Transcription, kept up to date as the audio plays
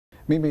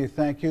Mimi,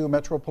 thank you.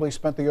 Metro Police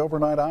spent the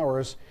overnight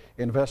hours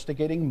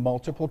investigating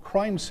multiple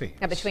crime scenes.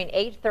 Now, between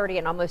 8:30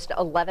 and almost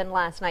 11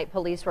 last night,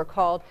 police were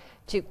called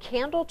to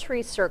Candle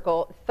Tree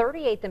Circle,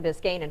 38th and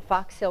Biscayne and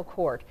Fox Hill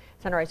Court.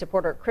 Sunrise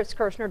reporter Chris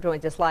Kirshner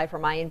joins us live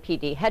from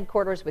INPD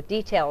headquarters with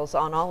details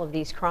on all of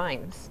these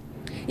crimes.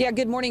 Yeah,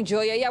 good morning,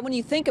 Julia. Yeah, when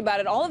you think about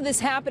it, all of this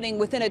happening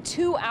within a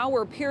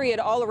 2-hour period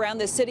all around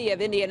the city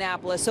of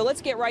Indianapolis. So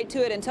let's get right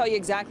to it and tell you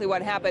exactly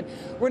what happened.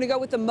 We're going to go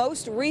with the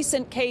most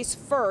recent case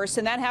first,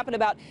 and that happened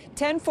about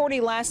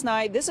 10:40 last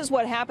night. This is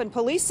what happened.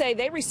 Police say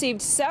they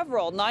received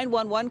several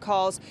 911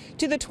 calls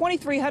to the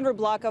 2300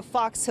 block of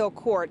Fox Hill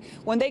Court.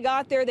 When they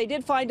got there, they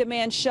did find a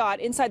man shot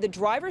inside the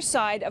driver's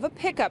side of a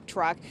pickup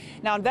truck.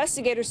 Now,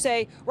 investigators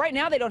say right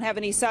now they don't have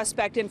any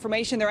suspect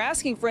information. They're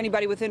asking for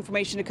anybody with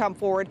information to come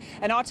forward.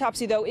 An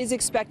autopsy, though, is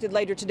expected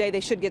later today.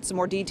 They should get some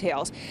more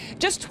details.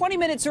 Just 20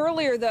 minutes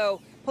earlier, though,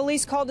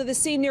 police called to the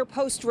scene near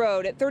Post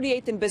Road at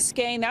 38th and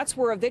Biscayne. That's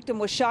where a victim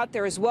was shot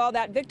there as well.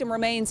 That victim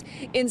remains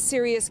in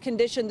serious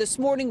condition this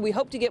morning. We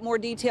hope to get more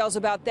details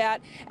about that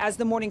as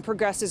the morning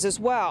progresses as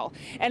well.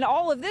 And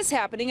all of this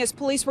happening as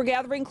police were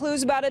gathering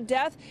clues about a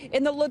death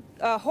in the La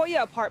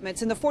Jolla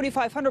apartments in the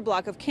 4500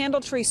 block of Candle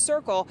Tree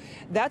Circle.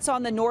 That's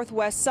on the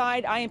northwest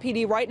side.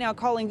 INPD right now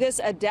calling this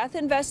a death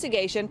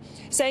investigation,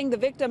 saying the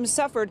victim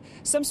suffered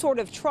some sort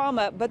of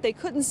trauma, but they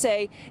couldn't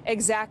say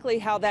exactly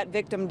how that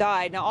victim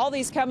died. Now, all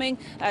these coming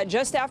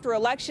just after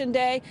Election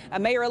Day.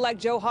 Mayor-elect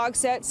Joe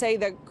Hogsett say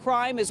the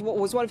crime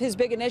was one of his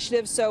big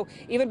initiatives. So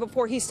even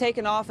before he's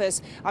taken office,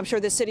 I'm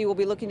sure the city will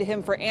be looking to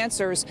him for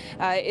answers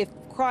if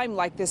crime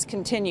like this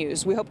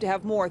continues. We hope to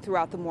have more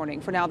throughout the morning.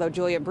 For now, though,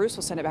 Julia and Bruce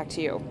will send it back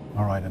to you.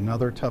 All right,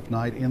 another tough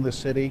night in the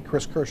city.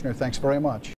 Chris Kirshner, thanks very much.